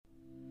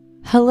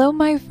Hello,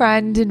 my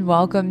friend, and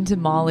welcome to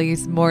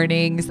Molly's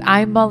Mornings.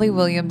 I'm Molly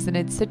Williams, and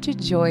it's such a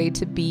joy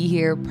to be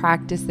here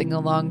practicing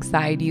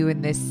alongside you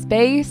in this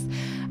space.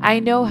 I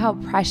know how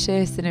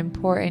precious and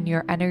important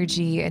your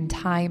energy and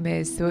time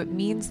is, so it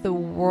means the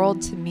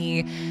world to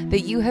me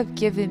that you have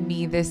given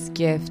me this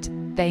gift.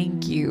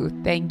 Thank you,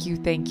 thank you,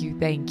 thank you,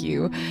 thank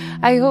you.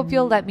 I hope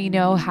you'll let me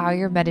know how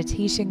your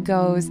meditation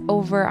goes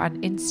over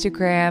on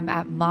Instagram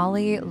at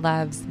Molly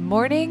Loves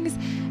Mornings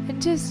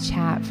and just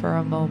chat for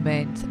a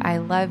moment. I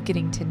love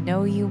getting to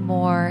know you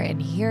more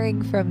and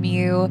hearing from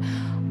you.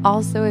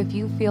 Also, if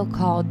you feel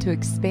called to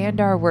expand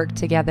our work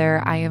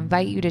together, I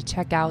invite you to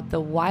check out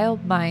the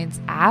Wild Minds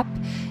app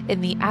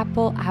in the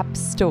Apple App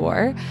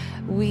Store.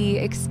 We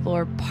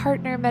explore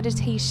partner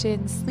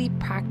meditation, sleep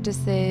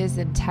practices,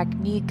 and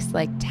techniques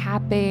like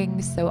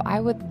tapping, so I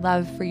would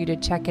love for you to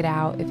check it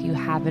out if you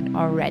haven't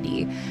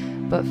already.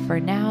 But for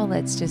now,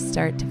 let's just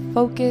start to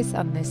focus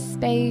on this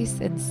space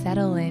and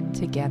settle in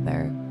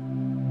together.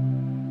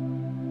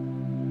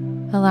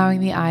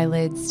 Allowing the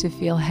eyelids to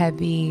feel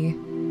heavy,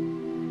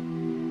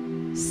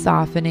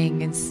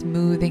 softening and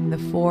smoothing the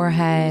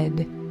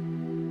forehead,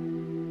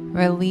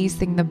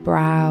 releasing the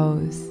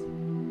brows,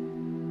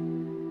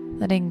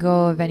 letting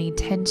go of any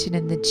tension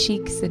in the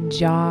cheeks and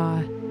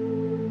jaw,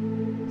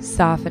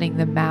 softening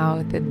the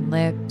mouth and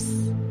lips,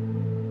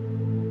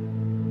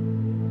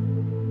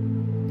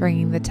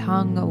 bringing the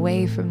tongue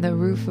away from the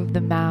roof of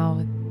the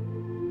mouth,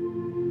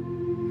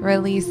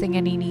 releasing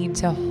any need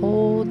to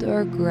hold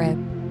or grip.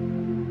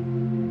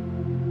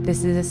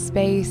 This is a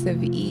space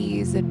of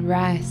ease and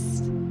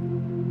rest.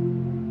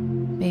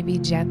 Maybe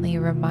gently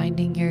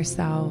reminding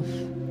yourself,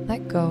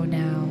 let go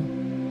now.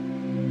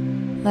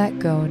 Let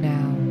go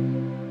now.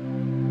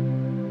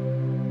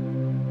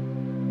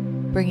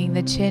 Bringing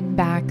the chin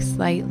back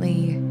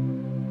slightly,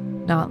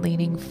 not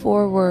leaning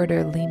forward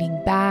or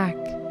leaning back.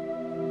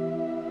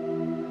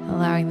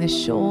 Allowing the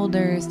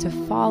shoulders to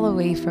fall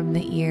away from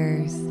the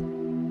ears.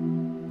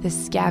 The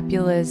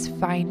scapulas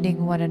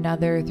finding one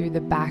another through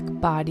the back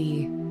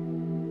body.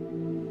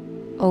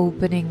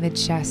 Opening the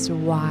chest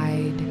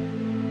wide.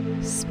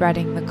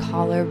 Spreading the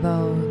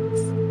collarbones,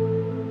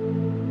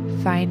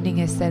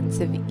 finding a sense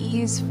of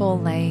easeful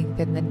length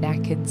in the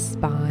neck and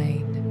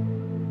spine.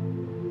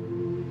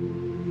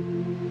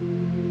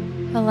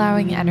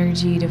 Allowing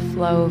energy to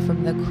flow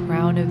from the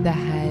crown of the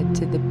head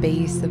to the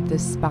base of the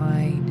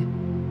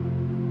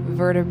spine,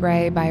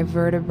 vertebrae by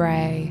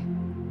vertebrae,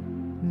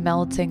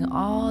 melting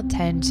all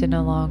tension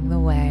along the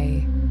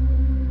way.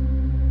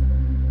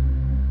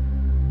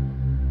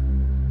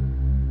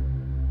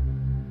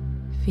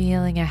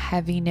 Feeling a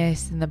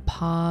heaviness in the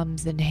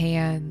palms and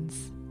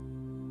hands,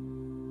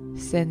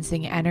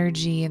 sensing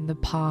energy in the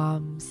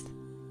palms,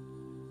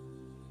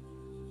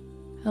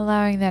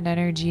 allowing that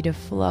energy to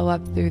flow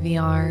up through the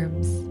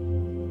arms,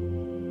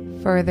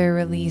 further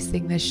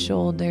releasing the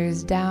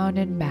shoulders down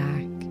and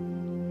back,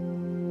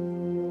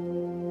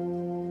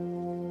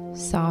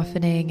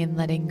 softening and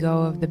letting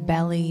go of the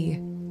belly,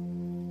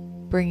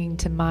 bringing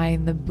to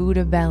mind the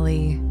Buddha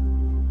belly.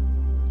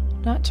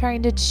 Not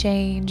trying to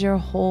change or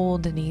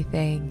hold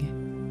anything.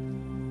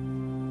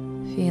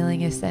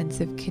 Feeling a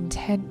sense of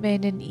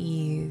contentment and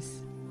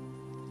ease.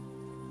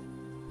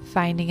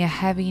 Finding a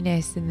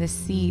heaviness in the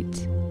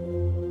seat.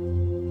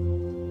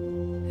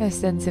 A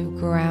sense of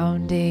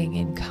grounding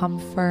and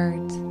comfort.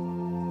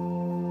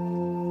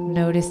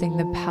 Noticing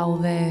the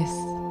pelvis,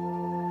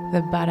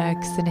 the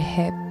buttocks and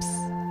hips.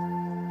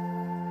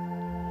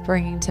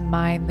 Bringing to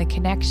mind the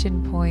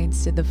connection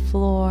points to the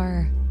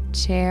floor,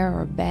 chair,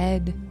 or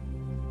bed.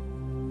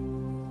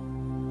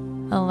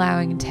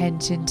 Allowing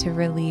tension to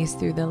release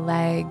through the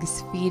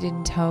legs, feet,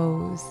 and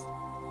toes.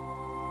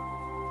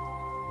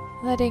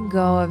 Letting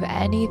go of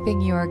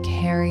anything you are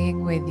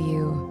carrying with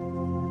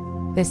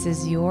you. This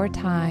is your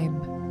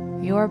time,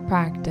 your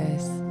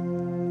practice.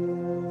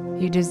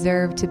 You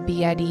deserve to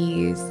be at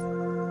ease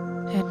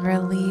and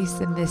release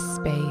in this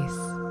space.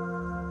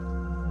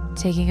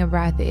 Taking a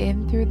breath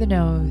in through the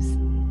nose.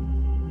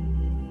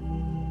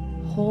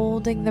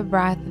 Holding the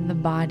breath in the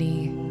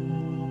body.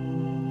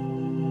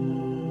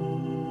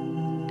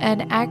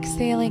 And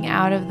exhaling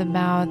out of the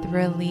mouth,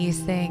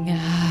 releasing.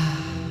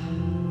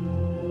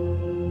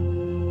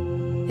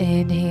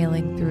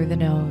 Inhaling through the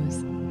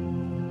nose.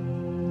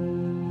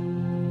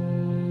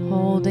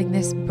 Holding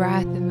this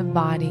breath in the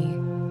body.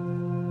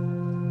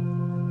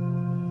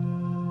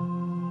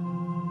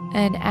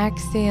 And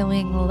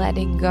exhaling,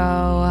 letting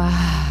go.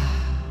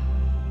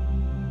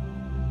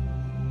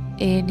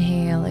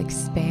 Inhale,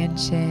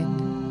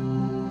 expansion.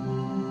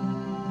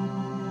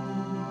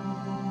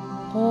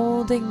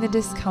 Holding the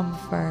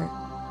discomfort.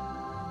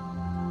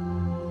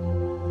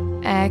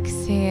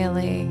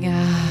 Exhaling,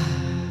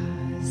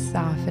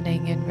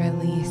 softening and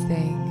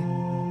releasing.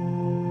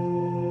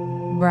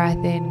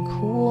 Breath in,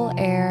 cool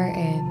air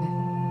in.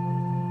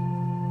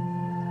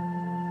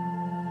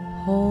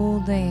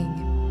 Holding.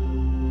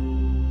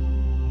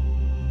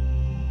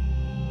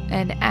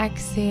 And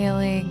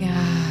exhaling,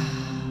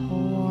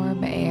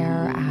 warm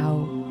air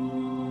out.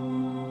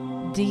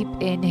 Deep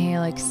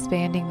inhale,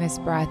 expanding this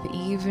breath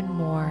even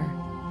more.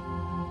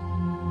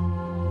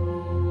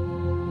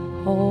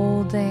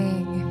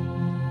 Holding,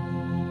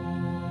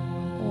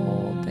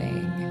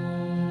 holding,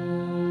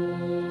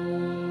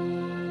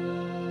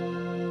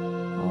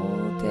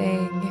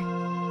 holding,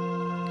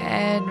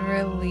 and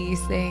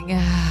releasing,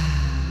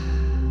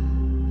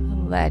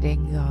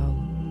 letting go.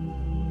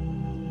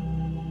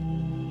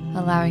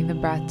 Allowing the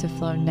breath to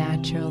flow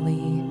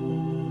naturally,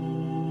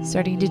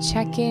 starting to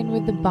check in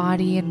with the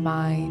body and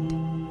mind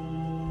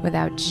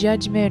without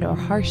judgment or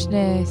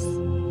harshness,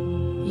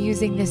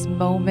 using this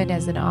moment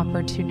as an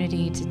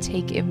opportunity to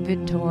take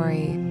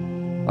inventory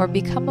or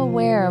become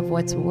aware of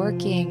what's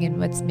working and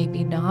what's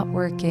maybe not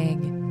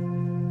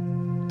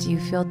working. Do you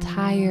feel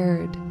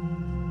tired?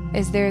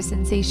 Is there a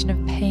sensation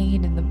of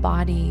pain in the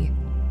body?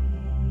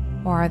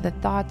 Or are the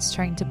thoughts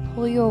trying to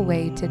pull you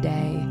away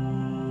today?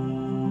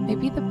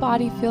 Maybe the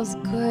body feels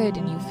good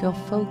and you feel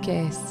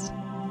focused.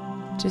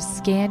 Just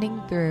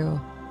scanning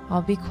through.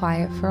 I'll be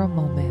quiet for a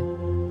moment.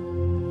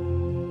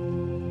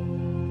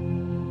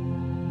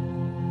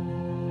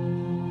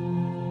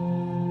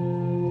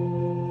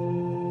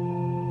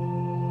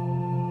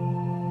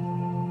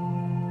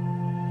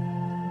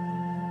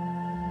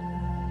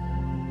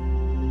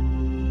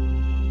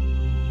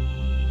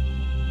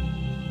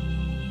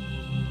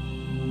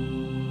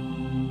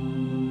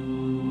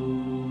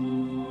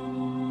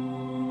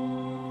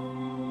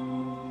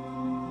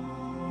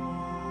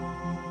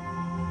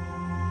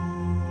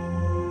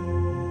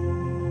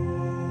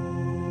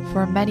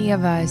 For many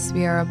of us,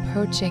 we are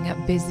approaching a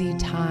busy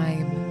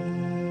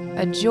time,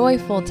 a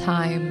joyful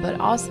time, but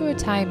also a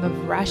time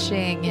of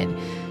rushing and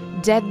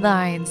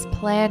deadlines,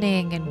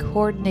 planning and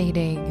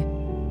coordinating.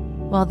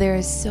 While there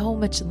is so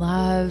much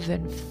love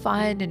and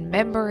fun and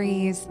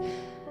memories,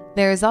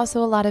 there is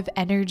also a lot of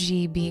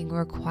energy being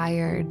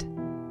required.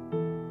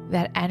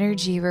 That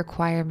energy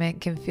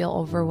requirement can feel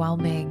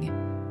overwhelming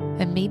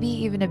and maybe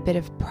even a bit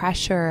of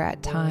pressure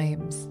at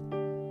times.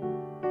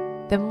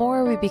 The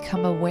more we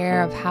become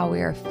aware of how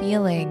we are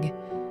feeling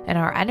and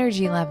our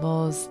energy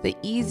levels, the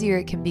easier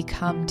it can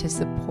become to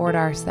support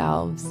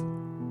ourselves.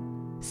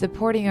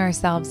 Supporting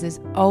ourselves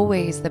is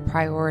always the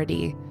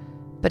priority,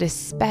 but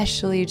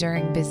especially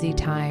during busy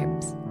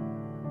times.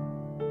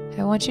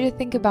 I want you to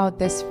think about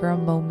this for a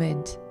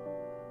moment,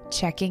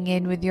 checking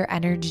in with your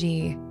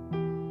energy.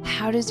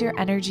 How does your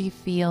energy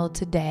feel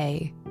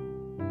today?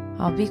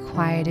 I'll be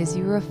quiet as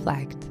you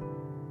reflect.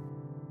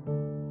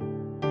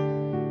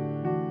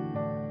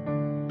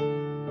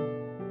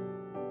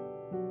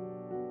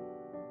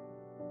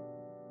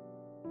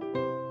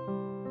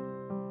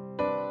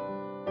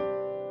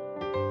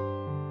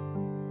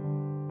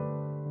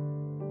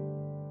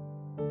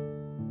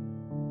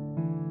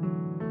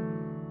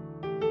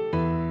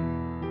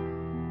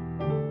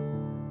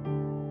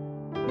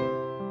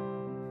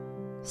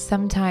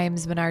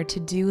 Sometimes when our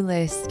to-do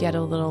lists get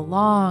a little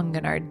long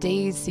and our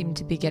days seem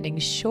to be getting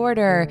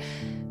shorter,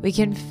 we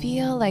can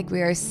feel like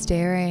we are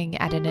staring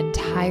at an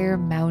entire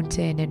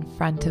mountain in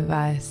front of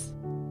us.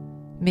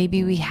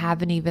 Maybe we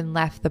haven't even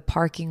left the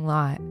parking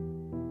lot.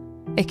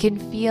 It can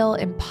feel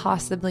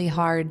impossibly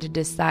hard to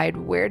decide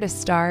where to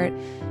start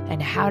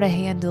and how to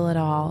handle it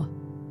all.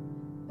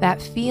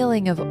 That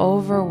feeling of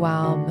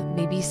overwhelm,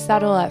 maybe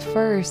subtle at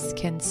first,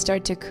 can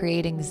start to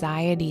create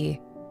anxiety.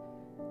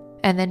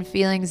 And then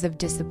feelings of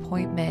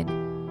disappointment,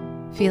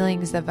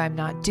 feelings of I'm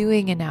not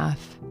doing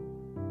enough,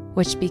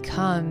 which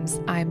becomes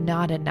I'm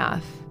not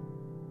enough.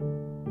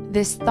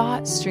 This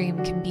thought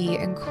stream can be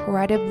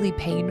incredibly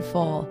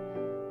painful,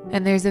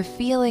 and there's a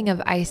feeling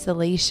of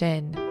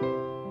isolation,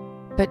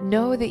 but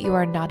know that you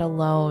are not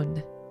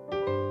alone.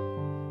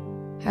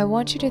 I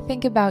want you to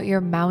think about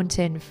your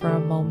mountain for a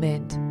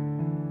moment.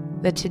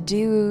 The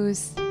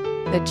to-dos,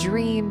 the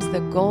dreams,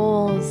 the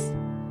goals,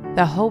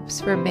 the hopes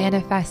for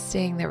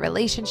manifesting, the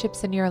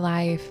relationships in your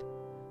life,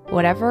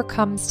 whatever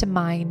comes to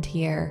mind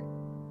here.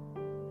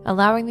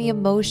 Allowing the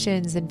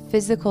emotions and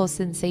physical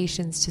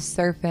sensations to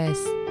surface,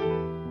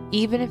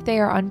 even if they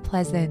are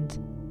unpleasant.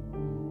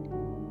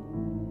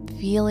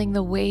 Feeling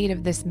the weight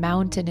of this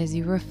mountain as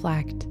you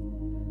reflect.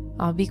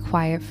 I'll be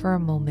quiet for a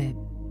moment.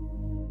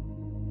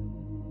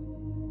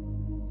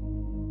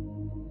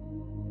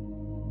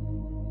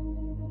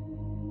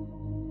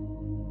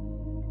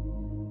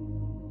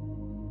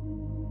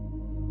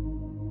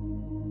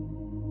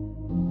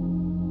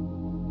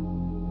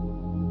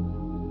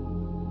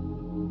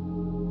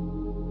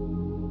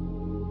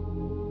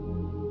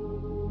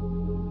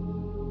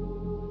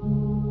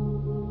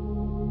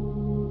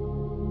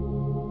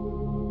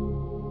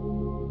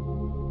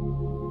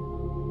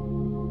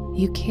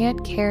 You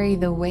can't carry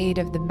the weight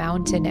of the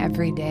mountain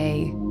every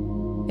day.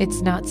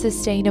 It's not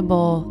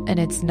sustainable and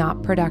it's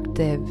not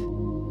productive.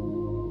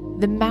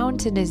 The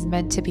mountain is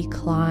meant to be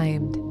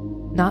climbed,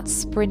 not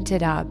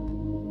sprinted up.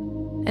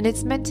 And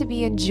it's meant to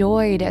be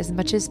enjoyed as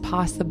much as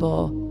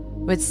possible,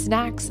 with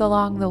snacks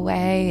along the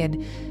way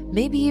and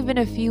maybe even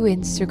a few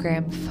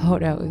Instagram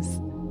photos.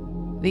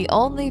 The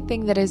only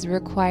thing that is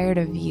required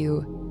of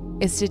you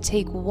is to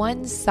take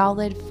one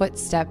solid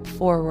footstep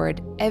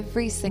forward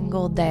every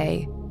single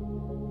day.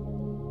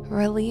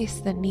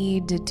 Release the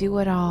need to do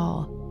it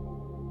all.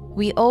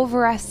 We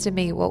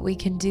overestimate what we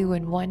can do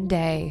in one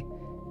day,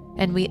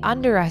 and we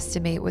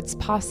underestimate what's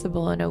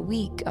possible in a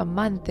week, a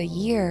month, a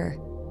year.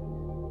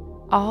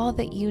 All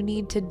that you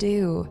need to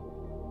do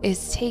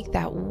is take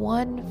that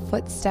one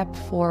footstep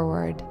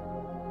forward,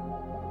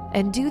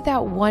 and do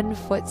that one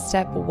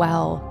footstep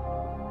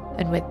well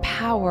and with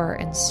power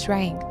and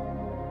strength.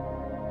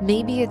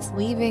 Maybe it's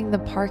leaving the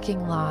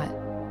parking lot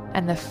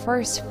and the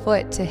first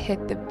foot to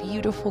hit the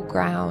beautiful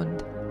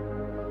ground.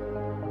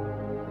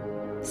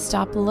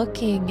 Stop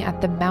looking at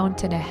the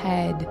mountain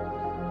ahead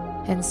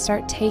and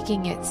start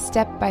taking it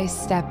step by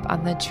step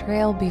on the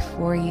trail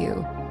before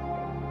you.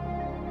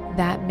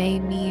 That may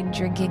mean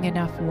drinking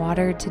enough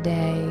water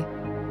today,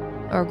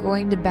 or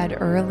going to bed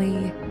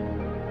early,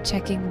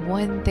 checking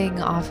one thing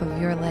off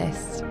of your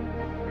list,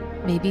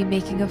 maybe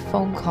making a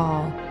phone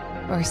call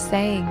or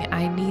saying,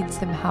 "I need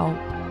some help."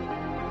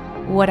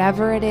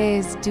 Whatever it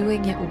is,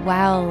 doing it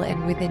well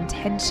and with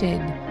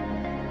intention,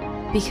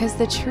 because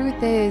the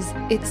truth is,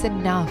 it's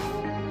enough.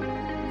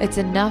 It's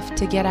enough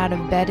to get out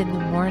of bed in the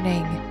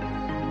morning.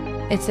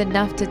 It's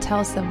enough to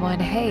tell someone,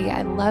 "Hey,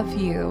 I love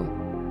you."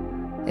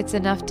 It's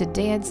enough to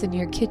dance in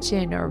your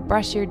kitchen or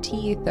brush your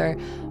teeth or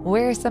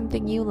wear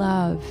something you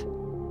love.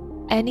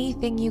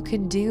 Anything you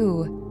can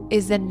do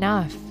is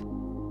enough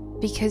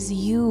because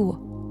you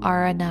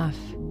are enough.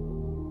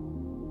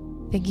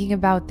 Thinking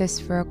about this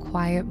for a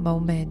quiet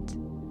moment,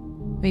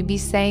 maybe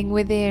saying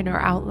within or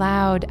out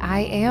loud, "I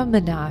am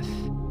enough.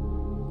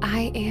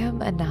 I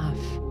am enough.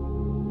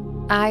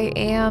 I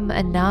am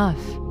enough."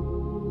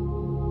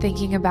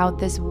 Thinking about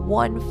this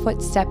one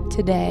footstep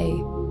today,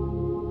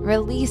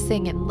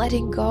 releasing and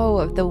letting go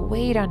of the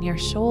weight on your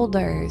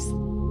shoulders.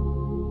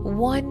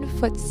 One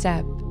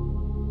footstep.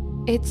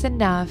 It's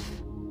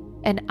enough,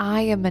 and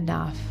I am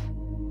enough.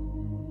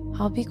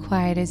 I'll be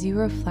quiet as you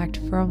reflect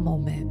for a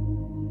moment.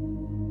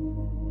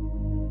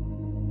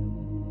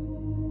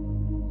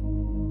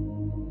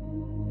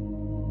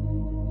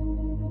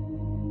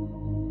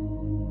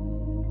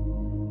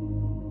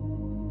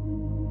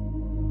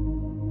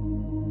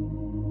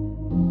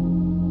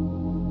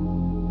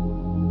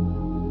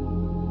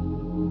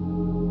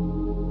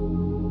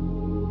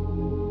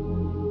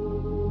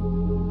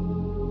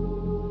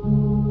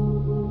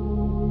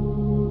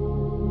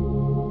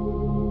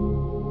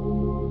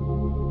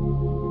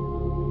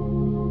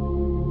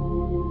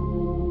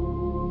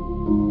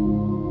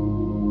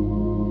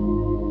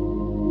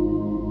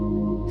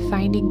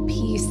 Finding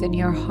peace in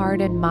your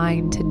heart and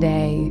mind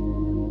today.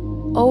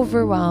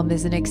 Overwhelm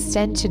is an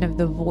extension of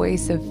the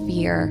voice of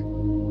fear,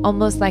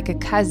 almost like a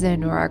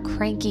cousin or a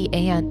cranky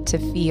aunt to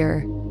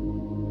fear.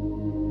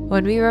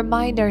 When we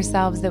remind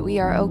ourselves that we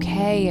are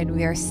okay and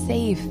we are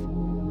safe,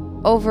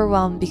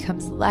 overwhelm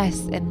becomes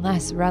less and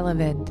less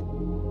relevant.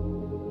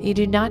 You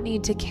do not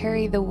need to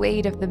carry the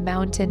weight of the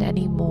mountain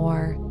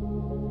anymore.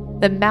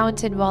 The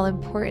mountain, while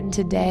important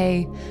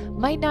today,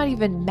 might not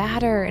even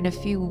matter in a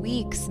few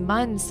weeks,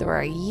 months, or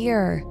a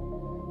year.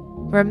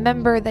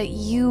 Remember that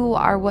you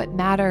are what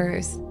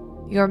matters.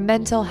 Your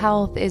mental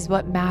health is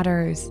what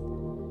matters.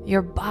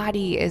 Your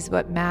body is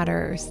what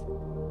matters.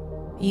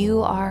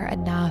 You are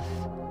enough.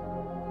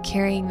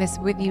 Carrying this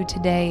with you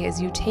today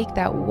as you take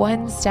that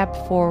one step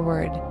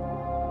forward.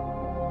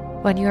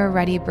 When you are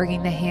ready,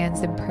 bringing the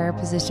hands in prayer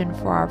position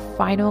for our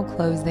final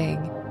closing.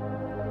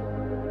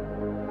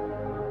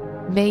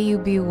 May you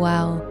be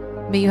well.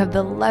 May you have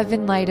the love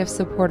and light of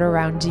support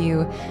around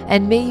you.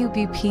 And may you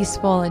be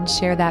peaceful and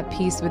share that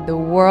peace with the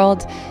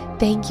world.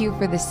 Thank you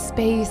for the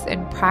space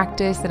and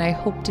practice. And I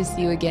hope to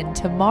see you again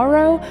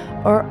tomorrow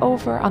or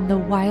over on the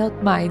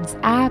Wild Minds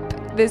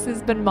app. This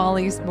has been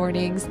Molly's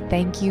Mornings.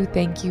 Thank you,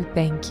 thank you,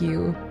 thank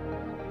you.